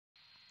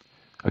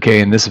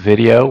Okay, in this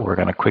video, we're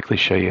going to quickly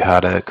show you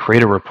how to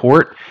create a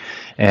report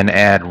and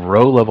add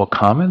row-level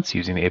comments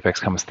using the Apex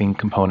Comments theme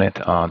component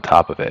on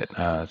top of it.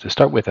 To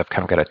start with, I've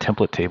kind of got a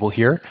template table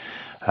here.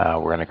 We're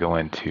going to go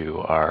into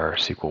our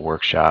SQL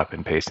workshop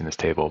and paste in this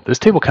table. This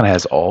table kind of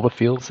has all the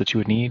fields that you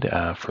would need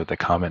for the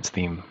comments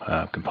theme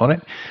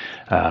component.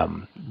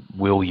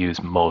 We'll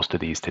use most of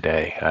these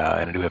today,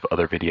 and I do have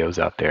other videos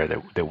out there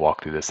that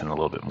walk through this in a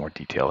little bit more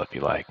detail if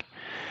you like.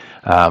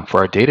 For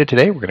our data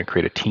today, we're going to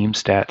create a team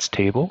stats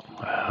table.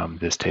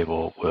 This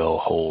table will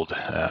hold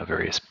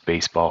various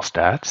baseball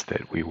stats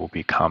that we will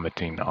be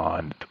commenting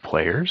on the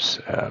players'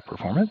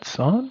 performance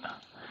on.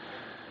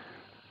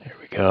 There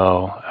we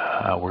go.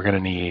 We're going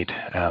to need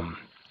to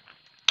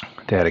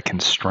add a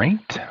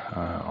constraint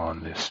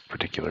on this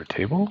particular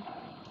table.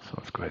 So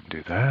let's go ahead and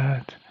do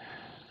that.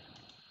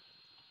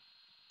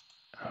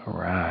 All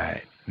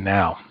right.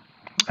 Now,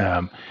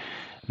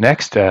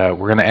 next, we're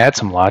going to add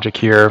some logic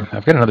here.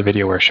 I've got another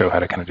video where I show how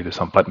to kind of do this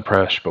on button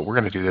press, but we're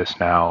going to do this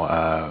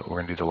now. We're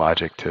going to do the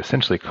logic to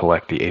essentially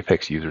collect the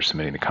Apex user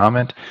submitting the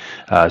comment,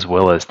 as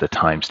well as the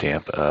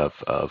timestamp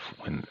of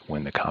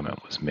when the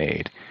comment was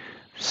made.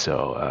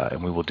 So,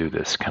 and we will do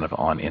this kind of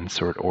on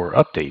insert or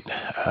update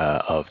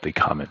of the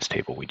comments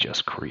table we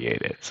just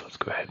created. So let's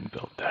go ahead and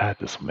build that.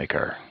 This will make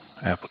our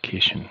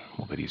application a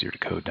little bit easier to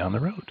code down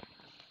the road.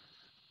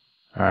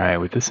 All right,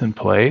 with this in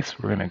place,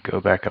 we're going to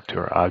go back up to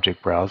our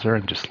object browser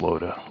and just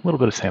load a little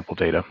bit of sample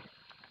data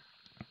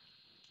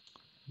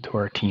to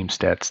our team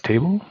stats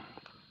table.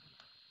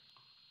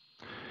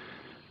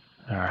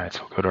 All right,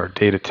 so we'll go to our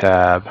data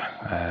tab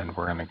and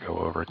we're going to go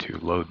over to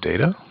load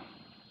data.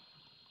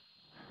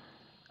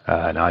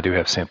 Now I do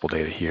have sample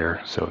data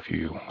here, so if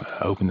you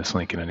open this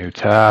link in a new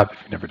tab, if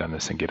you've never done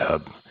this in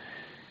GitHub,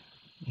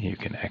 you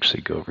can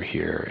actually go over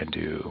here and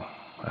do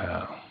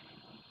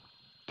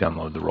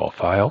download the raw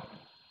file.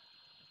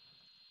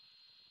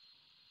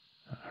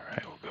 All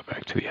right, we'll go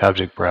back to the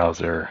object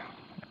browser.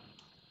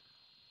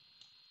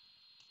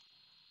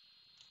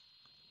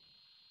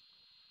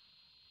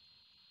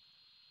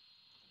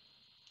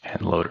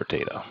 And load our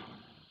data.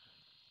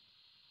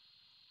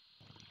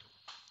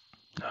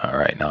 All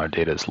right, now our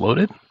data is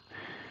loaded.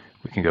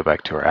 We can go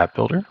back to our app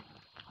builder.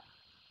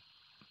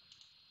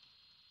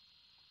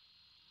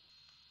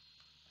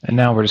 And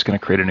now we're just going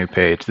to create a new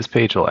page. This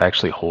page will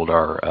actually hold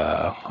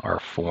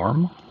our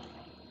form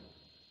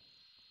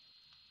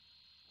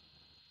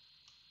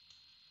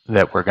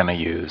that we're going to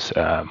use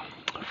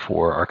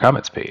for our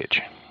comments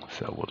page.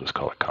 So we'll just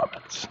call it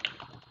comments.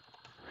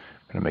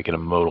 I'm going to make it a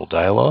modal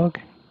dialog,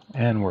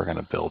 and we're going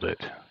to build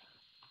it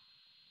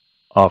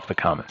off the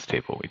comments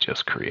table we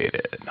just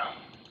created.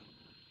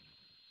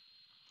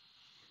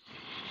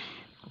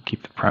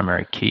 Keep the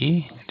primary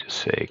key and just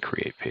say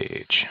create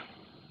page.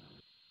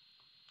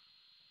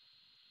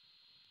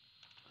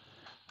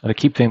 Now to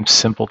keep things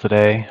simple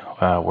today,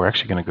 we're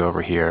actually going to go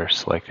over here,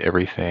 select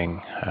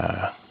everything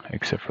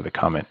except for the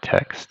comment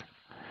text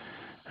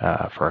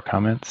for our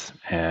comments,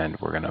 and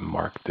we're going to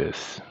mark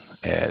this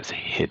as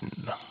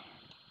hidden.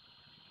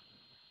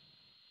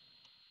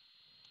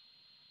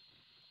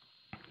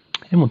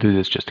 And we'll do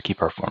this just to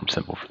keep our form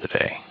simple for the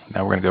day.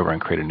 Now we're going to go over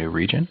and create a new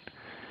region.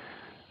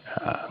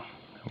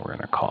 We're going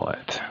to call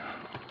it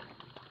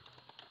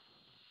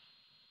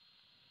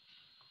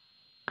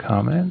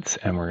comments,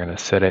 and we're going to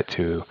set it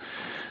to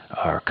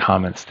our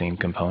comments theme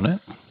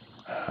component.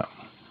 We're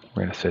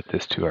going to set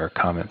this to our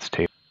comments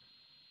table.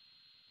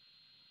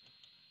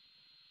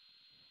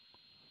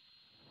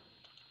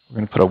 We're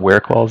going to put a where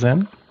clause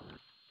in.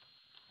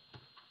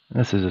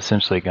 This is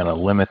essentially going to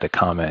limit the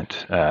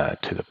comment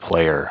to the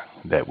player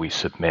that we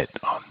submit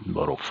on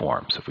modal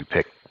form. So if we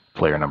pick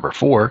player number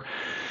 4,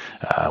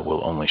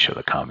 we'll only show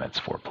the comments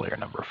for player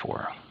number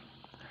 4.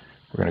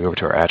 We're going to go over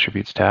to our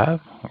attributes tab.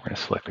 We're going to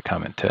select the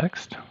comment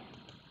text,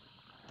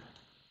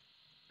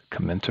 the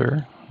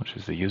commenter, which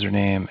is the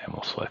username, and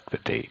we'll select the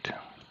date.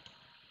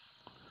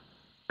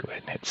 Go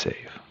ahead and hit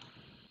save.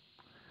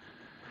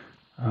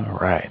 All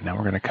right, now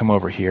we're going to come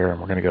over here and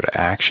we're going to go to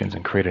actions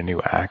and create a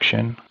new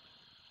action.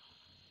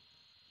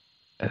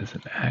 As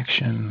an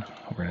action,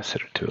 we're going to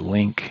set it to a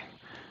link,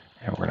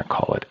 and we're going to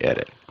call it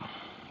edit.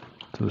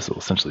 So this will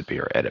essentially be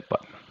our edit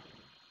button.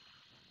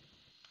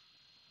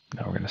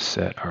 Now we're going to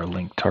set our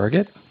link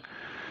target.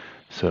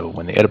 So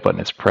when the edit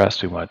button is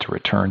pressed, we want it to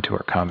return to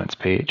our comments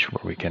page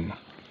where we can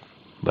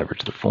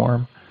leverage the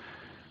form.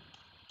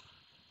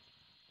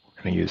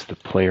 We're going to use the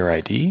player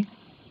ID.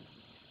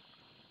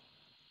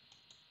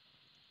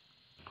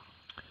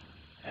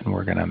 And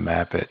we're going to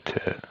map it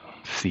to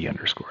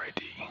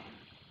C_ID.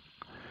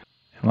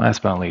 And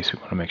last but not least, we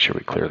want to make sure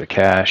we clear the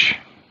cache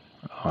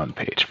on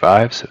page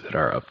 5 so that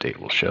our update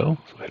will show.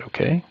 So hit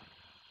OK.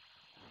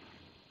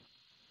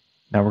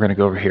 Now we're going to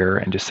go over here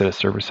and just set a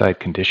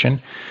server-side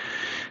condition.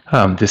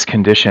 This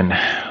condition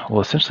will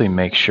essentially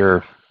make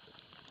sure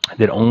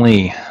that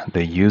only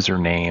the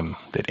username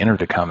that entered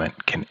the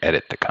comment can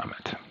edit the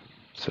comment.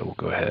 So we'll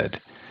go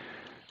ahead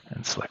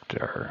and select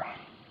our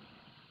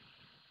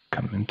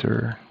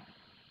commenter.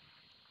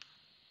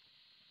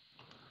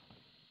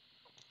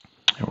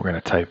 And we're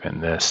going to type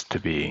in this to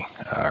be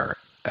our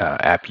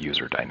app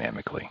user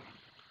dynamically.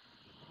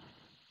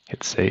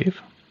 Hit save.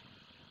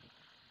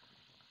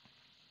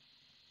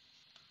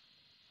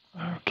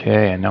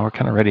 Okay, and now we're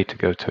kind of ready to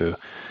go to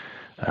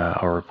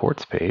our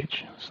reports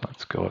page. So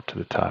let's go up to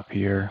the top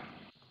here.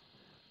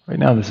 Right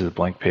now this is a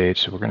blank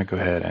page, so we're going to go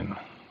ahead and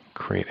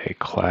create a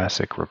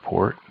classic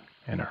report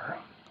in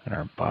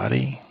our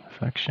body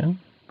section.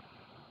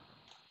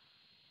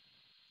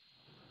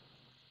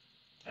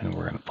 And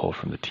we're going to pull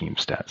from the team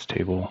stats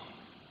table.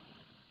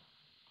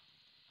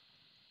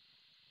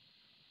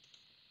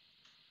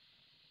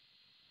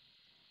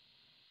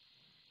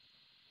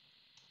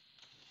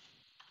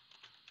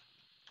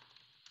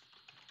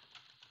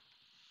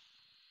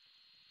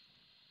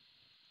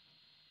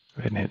 Go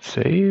ahead and hit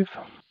save.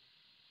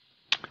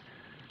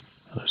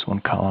 There's one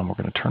column. We're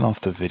going to turn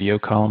off the video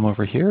column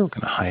over here. We're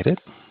going to hide it.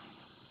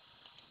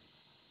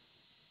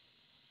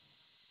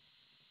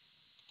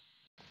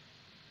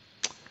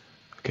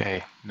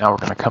 Okay, now we're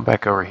going to come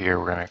back over here.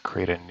 We're going to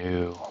create a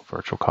new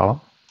virtual column.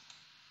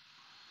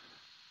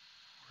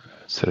 We're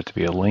going to set it to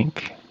be a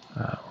link.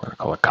 We're going to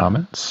call it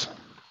comments.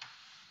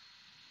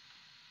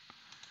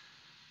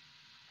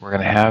 We're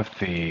going to have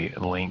the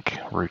link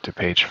route to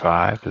page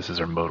 5. This is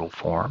our modal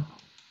form.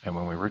 And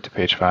when we route to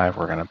page 5,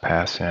 we're going to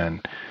pass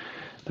in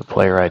the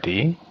player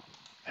ID,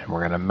 and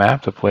we're going to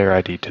map the player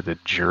ID to the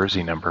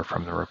jersey number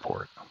from the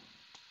report.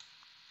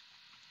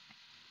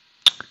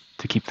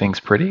 To keep things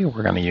pretty,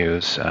 we're going to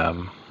use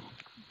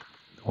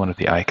one of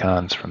the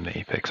icons from the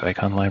Apex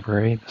icon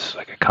library. This is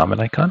like a comment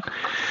icon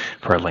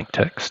for our link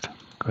text.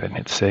 Go ahead and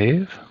hit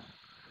save.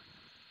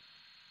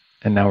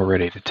 And now we're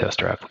ready to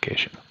test our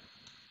application.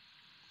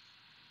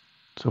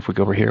 So if we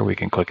go over here, we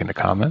can click into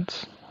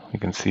comments. We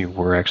can see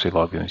we're actually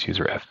logged in as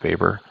user F.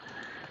 Baber.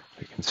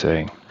 We can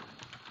say,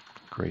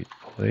 great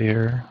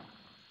player,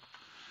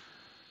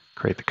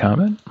 create the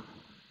comment.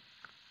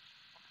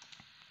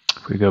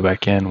 If we go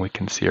back in, we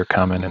can see our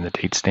comment and the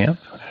date stamp.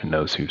 It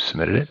knows who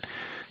submitted it.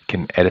 We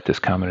can edit this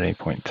comment at any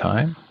point in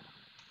time.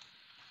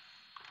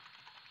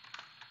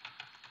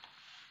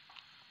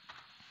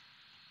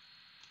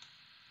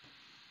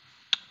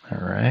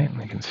 All right,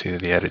 we can see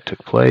that the edit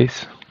took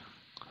place.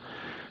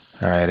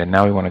 All right, and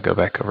now we want to go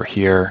back over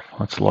here.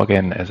 Let's log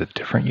in as a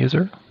different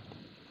user.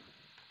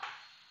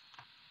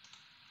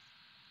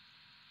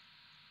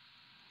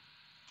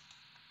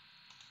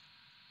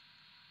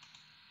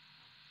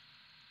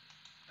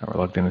 Now we're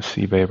logged in as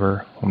C.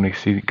 Baber. When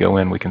we go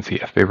in, we can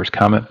see F. Baber's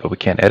comment, but we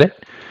can't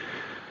edit.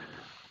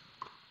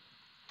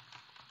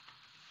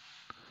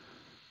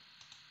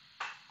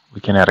 We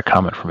can add a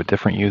comment from a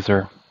different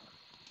user.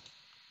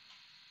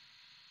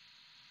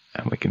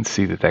 And we can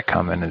see that that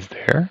comment is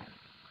there,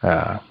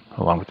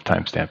 along with the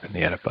timestamp and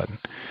the edit button.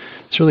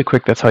 It's really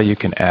quick. That's how you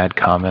can add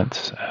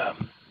comments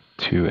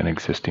to an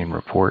existing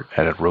report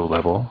at a row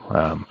level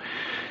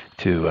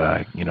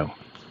to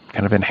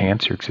kind of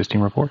enhance your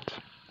existing reports.